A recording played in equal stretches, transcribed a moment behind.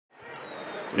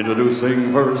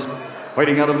Introducing first,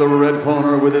 fighting out of the red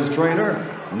corner with his trainer,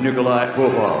 Nikolai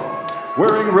Popov.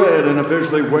 Wearing red and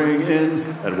officially weighing in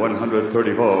at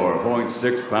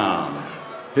 134.6 pounds.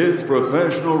 His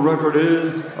professional record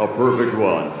is a perfect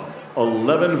one.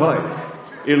 11 fights,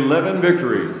 11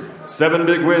 victories, 7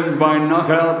 big wins by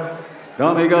knockout.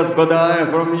 Dami Gospodai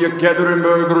from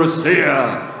Yekaterinburg,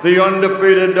 Russia, the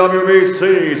undefeated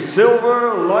WBC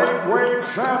silver lightweight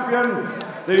champion,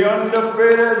 the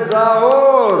undefeated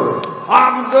Zaur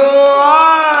Abdullaev.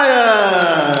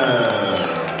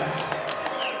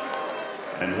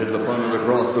 And his opponent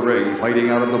across the ring, fighting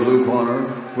out of the blue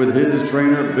corner with his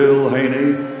trainer, Devin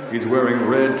Haney. He's wearing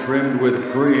red trimmed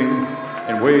with green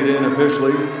and weighed in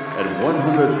officially at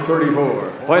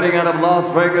 134. Fighting out of Las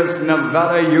Vegas,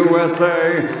 Nevada,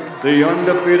 USA, the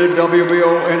undefeated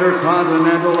WBO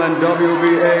Intercontinental and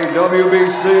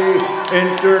WBC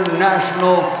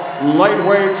International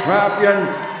Lightweight Champion,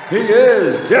 he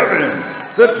is Devin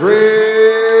the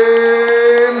Dream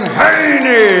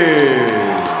Haney.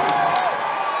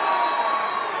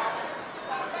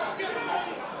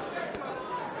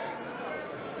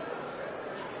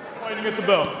 Fighting at the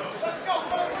bell.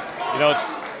 You know,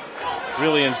 it's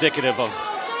really indicative of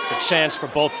the chance for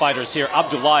both fighters here.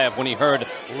 Abdullaev, when he heard,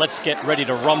 "Let's get ready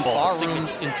to rumble." Bar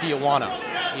rooms in Tijuana.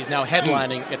 He's now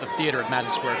headlining at the theater at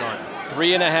Madison Square Garden.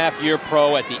 3.5-year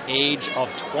pro at the age of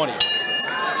 20.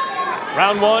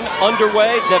 Round one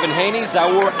underway. Devin Haney,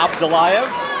 Zaur Abdullaev.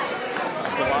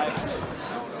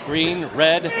 Green,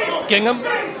 red, gingham.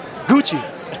 Gucci.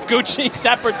 Gucci,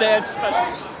 Dapper Dan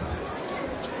special.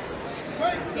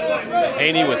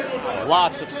 Haney with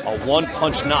lots of a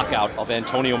one-punch knockout of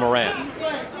Antonio Moran.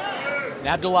 And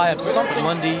Abdullaev sunk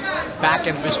Lundy back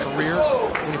end of his career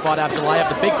when he fought Abdullaev.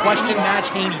 The big question match,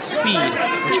 Haney's speed,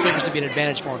 which figures to be an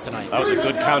advantage for him tonight. That was a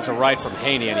good counter right from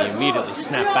Haney, and he immediately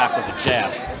snapped back with a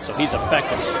jab. So he's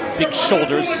effective. Big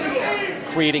shoulders,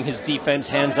 creating his defense,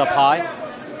 hands up high.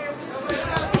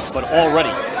 But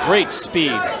already, great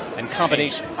speed and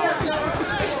combination.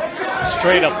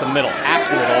 Straight up the middle,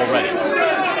 accurate already.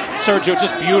 Sergio,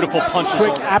 just beautiful punches.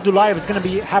 Quick, Abdullaev is going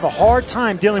to have a hard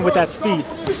time dealing with that speed.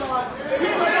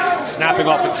 Snapping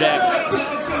off a jab.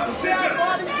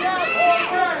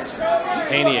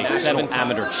 Haney, a 7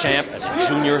 amateur champ as a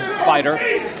junior fighter,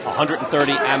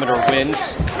 130 amateur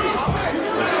wins.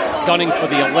 Was gunning for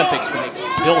the Olympics when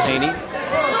Devin Haney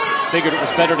figured it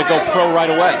was better to go pro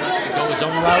right away. To go his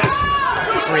own route,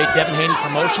 create Devin Haney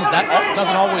promotions. That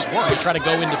doesn't always work. He tried to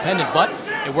go independent, but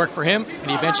it worked for him, and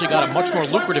he eventually got a much more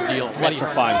lucrative deal.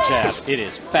 Electrifying jab. It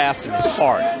is fast and it's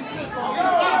hard.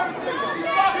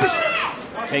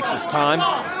 Takes his time.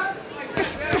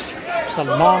 It's a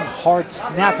long, hard,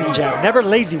 snapping jab. Never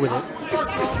lazy with it.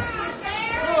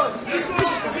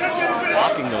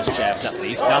 Blocking those jabs at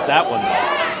least. Not that one,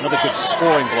 though. Another good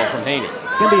scoring blow from Haney.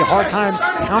 It's going to be a hard time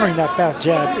countering that fast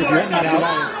jab if you're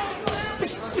Abdullaev.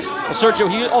 Well, Sergio,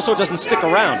 he also doesn't stick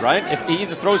around, right? If he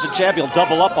either throws a jab, he'll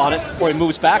double up on it, or he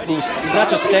moves back. He's not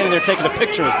just standing there taking a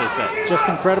picture, as they say. Just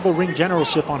incredible ring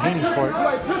generalship on Haney's part.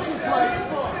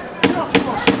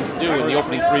 Do in the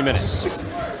opening 3 minutes.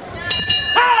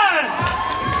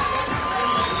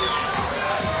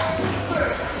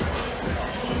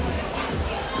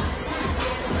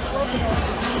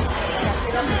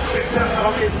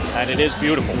 And it is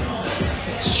beautiful.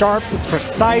 It's sharp, it's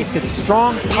precise, it's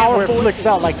strong, powerful. It flicks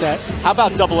out like that. How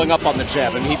about doubling up on the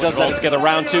jab? And he does that together.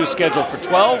 Round 2 scheduled for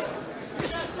 12.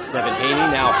 Devin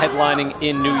Haney now headlining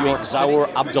in New York. Zaur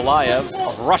Abdullaev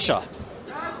of Russia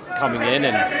coming in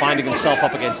and finding himself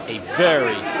up against a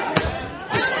very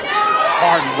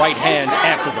hard right hand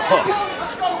after the hook.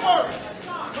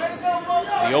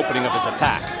 The opening of his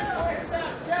attack.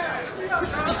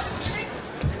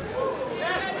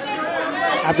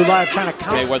 Abdullaev trying to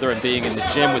counter. Mayweather and being in the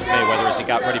gym with Mayweather as he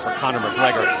got ready for Conor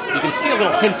McGregor. You can see a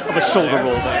little hint of a shoulder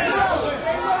roll there.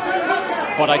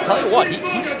 But I tell you what,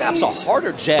 he snaps a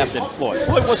harder jab than Floyd.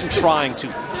 Floyd wasn't trying to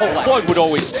pull out. Floyd would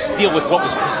always deal with what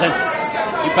was presented.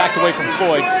 You backed away from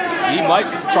Floyd, he might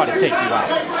try to take you out.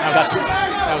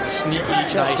 That was a sneaky,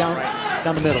 nice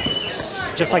down the middle.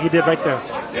 Just like he did right there.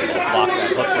 Block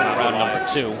that hook from round number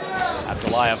 2.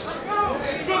 Abdullaev,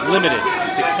 limited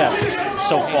success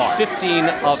so far. 15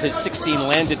 of his 16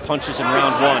 landed punches in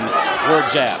round 1 were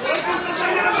jabs.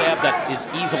 Jab that is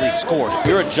easily scored. If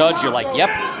you're a judge, you're like, yep,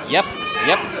 yep,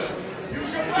 yep.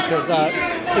 Because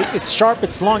it's sharp,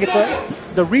 it's long,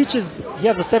 the reach is, he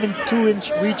has a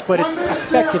 7.2-inch reach, but it's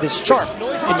effective, it's sharp.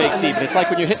 Noise he makes even, it's like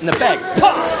when you're hitting the bag.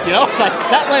 You know, it's like,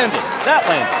 that landed.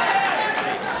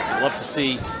 I'd love to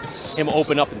see him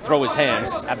open up and throw his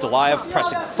hands. Abdullaev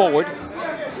pressing forward.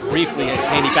 Briefly,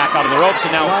 Haney back out of the ropes,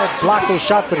 and now blocked those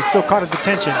shots, but it still caught his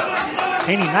attention.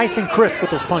 Haney nice and crisp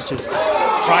with those punches.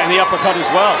 Trying the uppercut as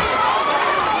well.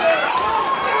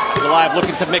 Abdullaev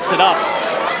looking to mix it up.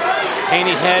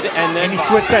 Haney head, and then he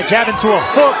switched that jab into a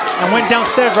hook and went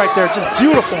downstairs right there. Just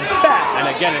beautiful and fast. And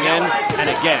again and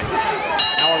again.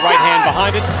 Now a right hand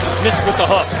behind it, missed with the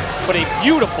hook. But a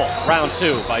beautiful round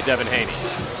 2 by Devin Haney.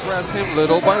 Grabs him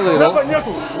little by little.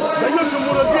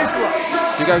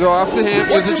 You gotta go after him,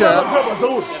 use a jab.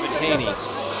 Devin Haney.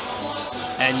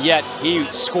 And yet he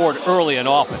scored early and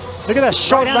often. Look at that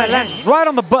sharp right hand, right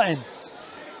on the button.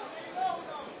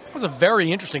 It was a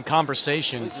very interesting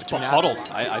conversation. It's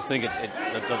befuddled. I think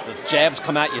the jabs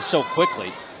come at you so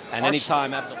quickly. And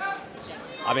anytime,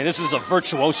 I mean, this is a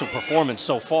virtuoso performance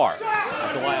so far.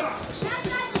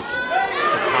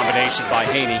 Combination by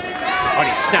Haney. Oh,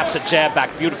 he snaps a jab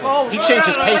back beautifully. He changed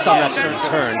his pace on that certain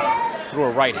turn through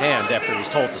a right hand after he was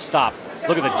told to stop.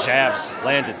 Look at the jabs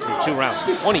landed through 2 rounds,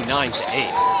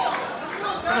 29-8.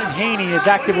 When Haney is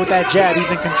active with that jab, he's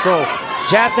in control.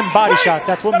 Jabs and body shots,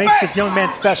 that's what makes this young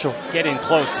man special. Get in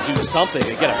close to do something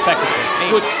to get effective against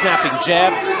Haney. Good snapping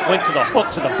jab, went to the hook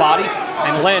to the body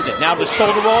and landed. Now the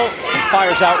shoulder roll and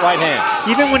fires out right hands.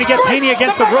 Even when he gets Haney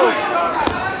against the rope.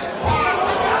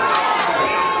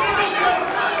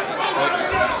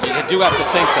 You do have to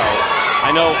think, though.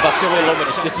 I know Vasily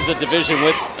Lomachenko, this is a division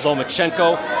with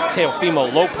Lomachenko,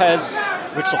 Teofimo Lopez,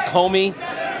 Richel Comey.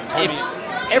 If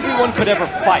everyone could ever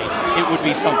fight, it would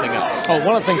be something else. Oh,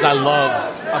 one of the things I love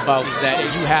about is that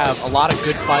you have a lot of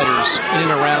good fighters in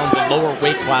and around the lower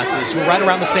weight classes who are right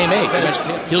around the same age.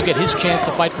 He'll get his chance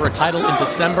to fight for a title in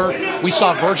December. We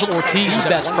saw Virgil Ortiz,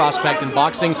 best prospect in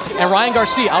boxing, and Ryan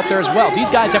Garcia out there as well. These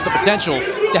guys have the potential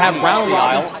to have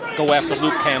round-robin. Go after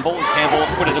Luke Campbell, and Campbell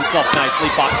acquitted himself nicely,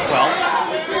 boxed well.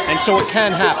 And so it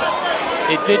can happen.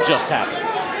 It did just happen.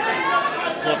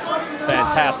 Looked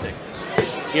fantastic.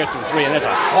 Here through 3, and there's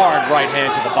a hard right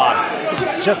hand to the body.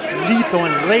 It's just lethal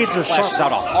and laser sharp. Flashes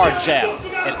out a hard jab.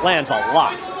 It lands a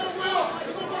lot.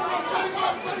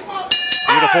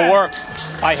 Beautiful work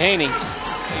by Haney.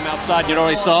 Came outside, you know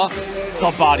what he saw?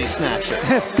 The body snatcher.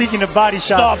 Speaking of body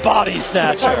shots. The body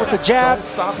snatcher. With the jab,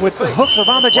 with the hooks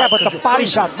around the jab, but the body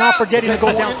shots, not forgetting to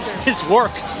go down. His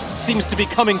work seems to be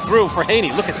coming through for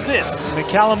Haney. Look at this.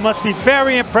 McCallum must be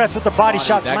very impressed with the body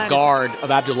shots. That guard of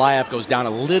Abdullaev goes down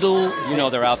a little. You know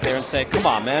they're out there and say, come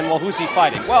on, man, well, who's he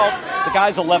fighting? Well, the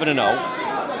guy's 11-0,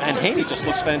 and Haney just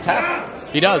looks fantastic.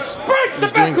 He does.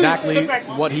 He's doing exactly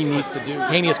what he needs to do.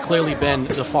 Haney has clearly been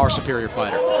the far superior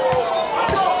fighter.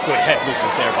 Good head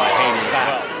movement there by Haney as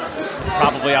well.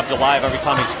 Probably Abdullaev, every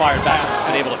time he's fired back, has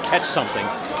been able to catch something.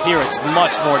 Here it's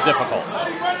much more difficult.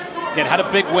 Again, had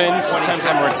a big win,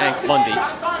 September and Hank Lundy,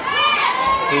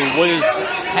 who was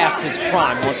past his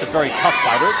prime, once a very tough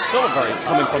fighter. It's still it's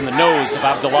coming from the nose of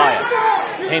Abdullaev.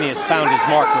 Haney has found his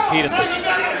mark repeatedly.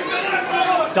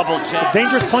 Double jab. It's a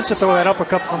dangerous punch to throw that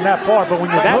uppercut from that far, but when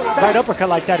you're right uppercut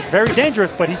like that, it's very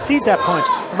dangerous, but he sees that punch.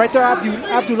 And right there,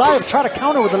 Abdullaev tried to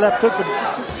counter with the left hook, but it's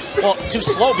just too... Well, too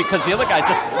slow because the other guy's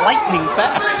just lightning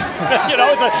fast. You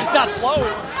know, it's not slow.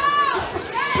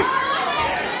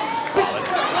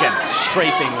 Again,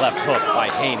 strafing left hook by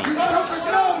Haney.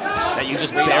 That you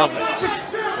just barely miss.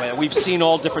 We've seen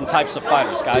all different types of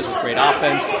fighters, guys with great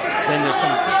offense. Then there's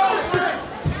some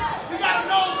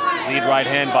lead right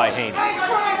hand by Haney.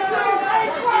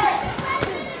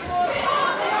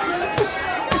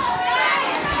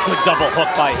 Good double hook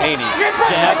by Haney.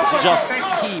 Jab just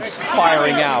keeps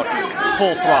firing out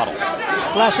full throttle.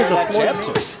 Flashes a jab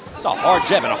to it. It's a hard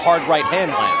jab and a hard right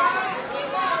hand lands.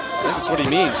 That's what he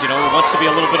means, you know, he wants to be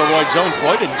a little bit of Roy Jones.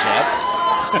 Roy didn't jab.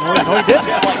 No, he didn't.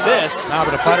 Like this. Nah,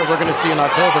 but a fighter we're going to see in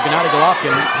October, Gennady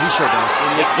Golovkin, he sure does.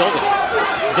 In this building.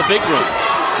 The big room.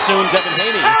 Soon Devin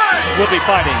Haney will be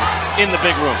fighting in the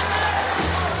big room.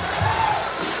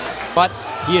 But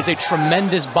he is a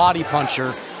tremendous body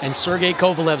puncher, and Sergey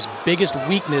Kovalev's biggest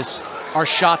weakness are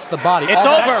shots to the body. It's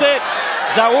over. That's it.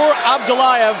 Zaur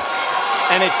Abdullaev,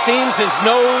 and it seems his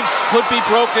nose could be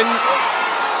broken.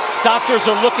 Doctors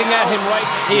are looking at him right.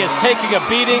 He is taking a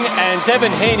beating, and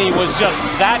Devin Haney was just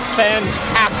that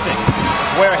fantastic,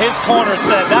 where his corner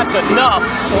said, that's enough.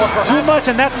 Too much,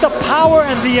 and that's the power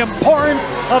and the importance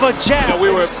of a jab. You know, we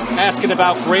were asking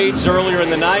about grades earlier in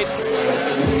the night.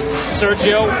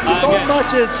 Sergio. So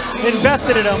much is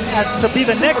invested in him as to be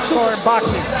the next star in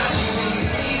boxing.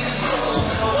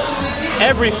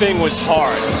 Everything was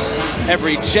hard.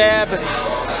 Every jab,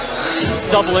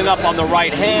 doubling up on the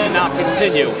right hand, now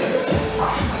continue.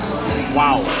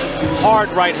 Wow. Hard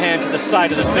right hand to the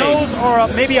side of the face. Or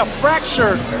maybe a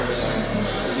fracture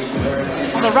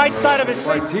on the right side of his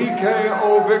By face.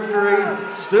 TKO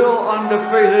victory, still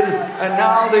undefeated, and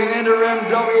now the interim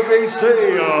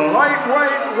WBC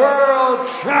lightweight world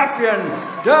champion,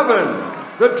 Devin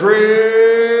the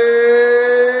Dream